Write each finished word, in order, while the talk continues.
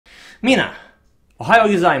Mina, Ohio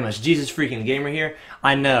gozaimasu, JesusFreakinGamer here.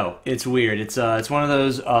 I know it's weird. It's one of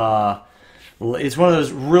those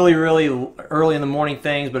really early in the morning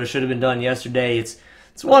things, but it should have been done yesterday. It's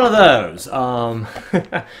one of those.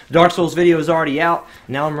 Dark Souls video is already out.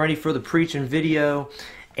 Now I'm ready for the preaching video,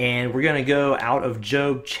 and we're gonna go out of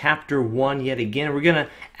Job chapter 1 yet again. We're gonna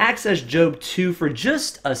access Job 2 for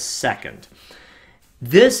just a second.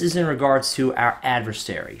 This is in regards to our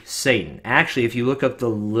adversary, Satan. Actually, if you look up the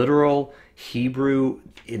literal Hebrew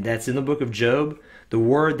that's in the book of Job, the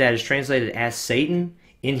word that is translated as Satan,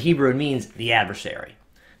 in Hebrew it means the adversary.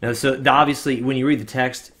 Now, so obviously, when you read the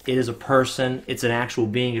text, it is a person, it's an actual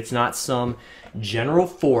being, it's not some general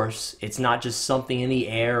force, it's not just something in the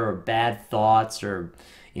air or bad thoughts or,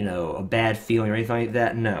 you know, a bad feeling or anything like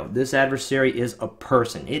that. No, this adversary is a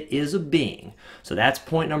person. It is a being. So that's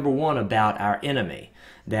point number one about our enemy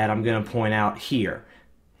that I'm going to point out here.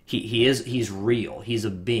 He's real. He's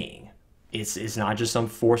a being. It's not just some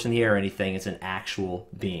force in the air or anything. It's an actual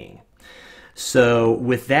being. So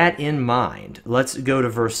with that in mind, let's go to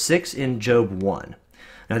verse 6 in Job 1.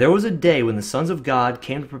 Now there was a day when the sons of God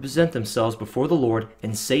came to present themselves before the Lord,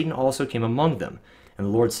 and Satan also came among them. And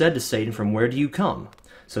the Lord said to Satan, "From where do you come?"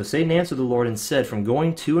 So Satan answered the Lord and said, "From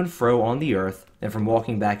going to and fro on the earth, and from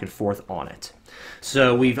walking back and forth on it."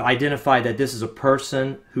 So we've identified that this is a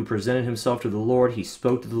person who presented himself to the Lord. He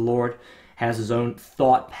spoke to the Lord, has his own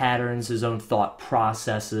thought patterns, his own thought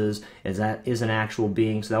processes, is an actual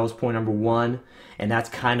being. So that was point number one, and that's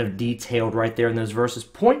kind of detailed right there in those verses.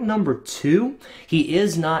 Point number two, he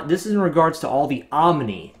is not, this is in regards to all the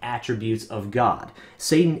omni attributes of God.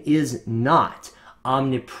 Satan is not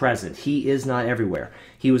omnipresent. He is not everywhere.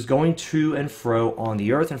 He was going to and fro on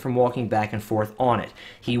the earth and from walking back and forth on it.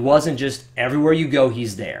 He wasn't just everywhere you go,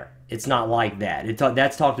 he's there. It's not like that.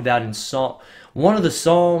 That's talked about in one of the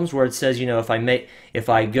Psalms where it says, you know, if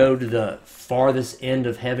I go to the farthest end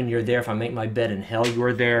of heaven, you're there. If I make my bed in hell,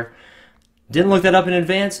 you're there. Didn't look that up in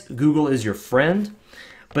advance. Google is your friend.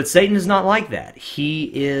 But Satan is not like that. He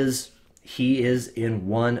is in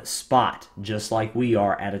one spot, just like we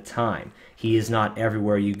are at a time. He is not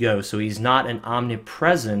everywhere you go, so he's not an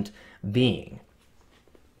omnipresent being.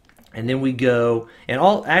 And then we go, and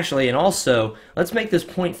also, let's make this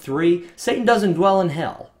point 3. Satan doesn't dwell in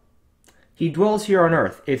hell. He dwells here on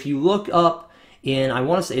earth. If you look up in, I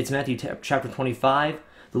want to say it's Matthew chapter 25,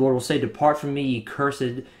 the Lord will say, "Depart from me, ye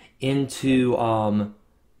cursed, into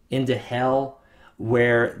hell,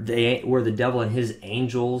 where the devil and his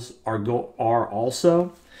angels are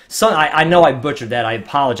also." I know I butchered that. I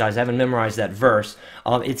apologize. I haven't memorized that verse.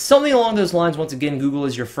 It's something along those lines. Once again, Google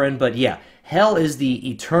is your friend. But yeah, hell is the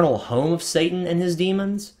eternal home of Satan and his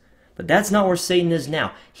demons. But that's not where Satan is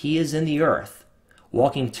now. He is in the earth,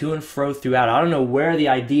 walking to and fro throughout. I don't know where the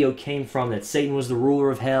idea came from that Satan was the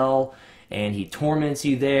ruler of hell, and he torments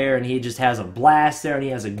you there, and he just has a blast there, and he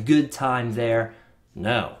has a good time there.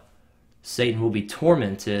 No. Satan will be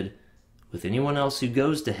tormented with anyone else who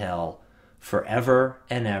goes to hell forever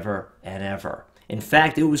and ever and ever. In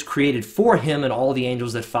fact, it was created for him and all the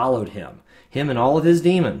angels that followed him and all of his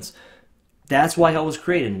demons. That's why hell was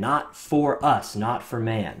created, not for us, not for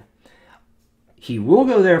man. He will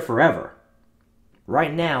go there forever.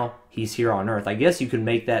 Right now, he's here on earth. I guess you could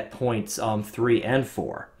make that points 3 and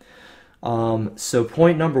 4. So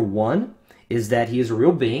point number 1 is that he is a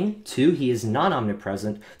real being. 2, he is not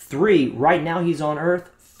omnipresent. 3, right now he's on earth.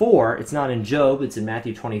 4, it's not in Job, it's in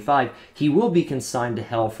Matthew 25, he will be consigned to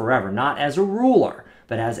hell forever, not as a ruler,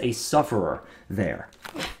 but as a sufferer there.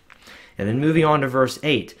 And then moving on to verse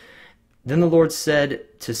 8, "Then the Lord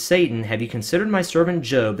said to Satan, Have you considered my servant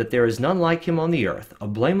Job, that there is none like him on the earth, a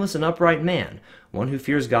blameless and upright man, one who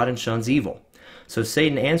fears God and shuns evil? So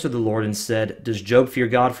Satan answered the Lord and said, Does Job fear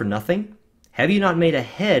God for nothing? Have you not made a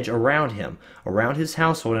hedge around him, around his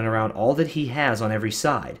household, and around all that he has on every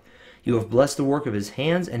side? You have blessed the work of his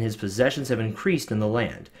hands, and his possessions have increased in the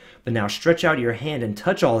land. But now stretch out your hand and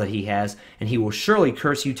touch all that he has, and he will surely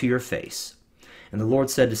curse you to your face. And the Lord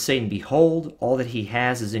said to Satan, Behold, all that he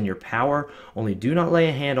has is in your power, only do not lay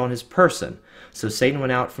a hand on his person. So Satan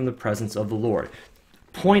went out from the presence of the Lord."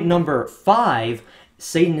 Point number 5,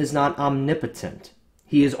 Satan is not omnipotent.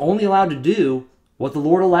 He is only allowed to do what the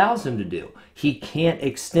Lord allows him to do. He can't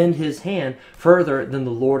extend his hand further than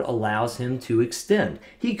the Lord allows him to extend.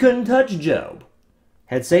 He couldn't touch Job.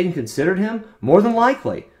 Had Satan considered him? More than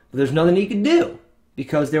likely. But there's nothing he could do,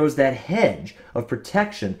 because there was that hedge of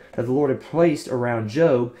protection that the Lord had placed around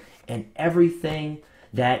Job and everything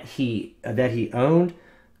that he owned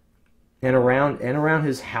and around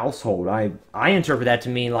his household. I interpret that to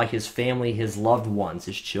mean like his family, his loved ones,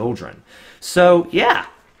 his children. So yeah,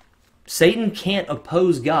 Satan can't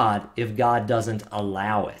oppose God if God doesn't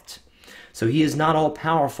allow it. So he is not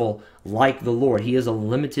all-powerful like the Lord. He is a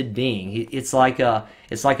limited being. It's like a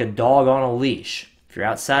dog on a leash. If you're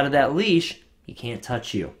outside of that leash, he can't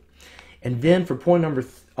touch you. And then for point number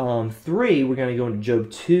 3, we're going to go into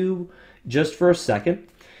Job 2 just for a second.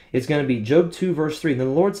 It's going to be Job 2, verse 3. Then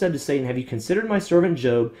the Lord said to Satan, have you considered my servant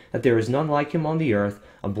Job, that there is none like him on the earth,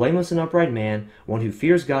 a blameless and upright man, one who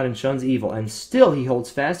fears God and shuns evil, and still he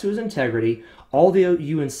holds fast to his integrity, although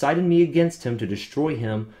you incited me against him to destroy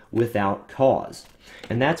him without cause.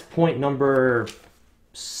 And that's point number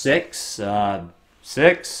 6.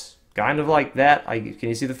 6, kind of like that. Can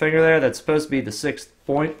you see the finger there? That's supposed to be the 6th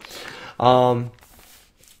point.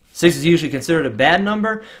 6 is usually considered a bad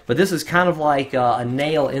number, but this is kind of like a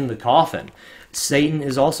nail in the coffin. Satan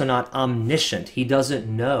is also not omniscient. He doesn't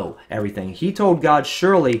know everything. He told God,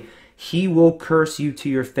 surely he will curse you to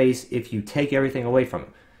your face if you take everything away from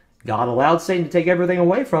him. God allowed Satan to take everything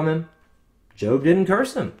away from him. Job didn't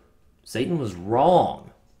curse him. Satan was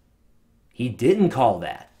wrong. He didn't call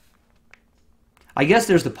that. I guess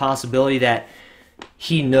there's the possibility that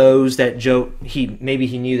he knows that maybe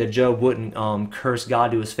he knew that Job wouldn't curse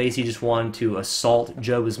God to his face. He just wanted to assault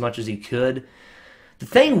Job as much as he could. The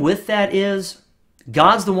thing with that is,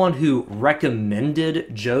 God's the one who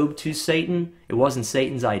recommended Job to Satan. It wasn't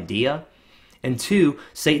Satan's idea. And 2,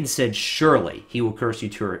 Satan said, surely he will curse you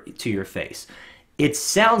to your face. It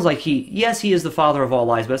sounds like yes, he is the father of all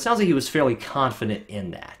lies, but it sounds like he was fairly confident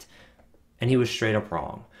in that. And he was straight up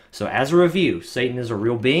wrong. So as a review, Satan is a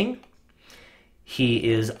real being.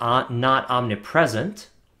 He is not omnipresent.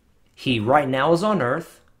 He right now is on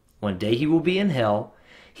earth. One day he will be in hell.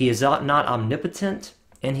 He is not omnipotent,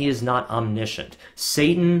 and he is not omniscient.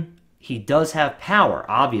 Satan, he does have power.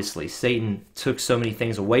 Obviously, Satan took so many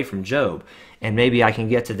things away from Job, and maybe I can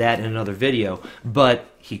get to that in another video, but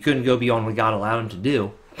he couldn't go beyond what God allowed him to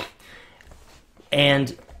do.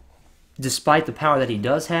 And despite the power that he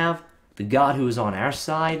does have, the God who is on our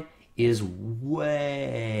side is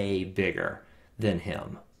way bigger than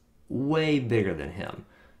him. Way bigger than him.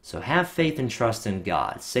 So have faith and trust in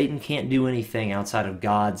God. Satan can't do anything outside of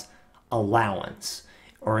God's allowance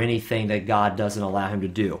or anything that God doesn't allow him to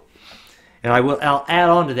do. And I'll add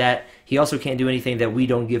on to that, he also can't do anything that we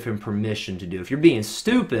don't give him permission to do. If you're being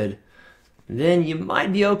stupid, then you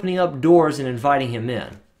might be opening up doors and inviting him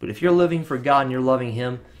in. But if you're living for God and you're loving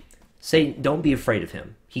him, Satan, don't be afraid of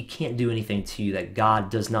him. He can't do anything to you that God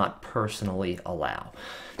does not personally allow.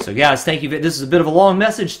 So guys, thank you. This is a bit of a long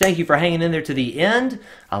message. Thank you for hanging in there to the end.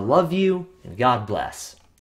 I love you, and God bless.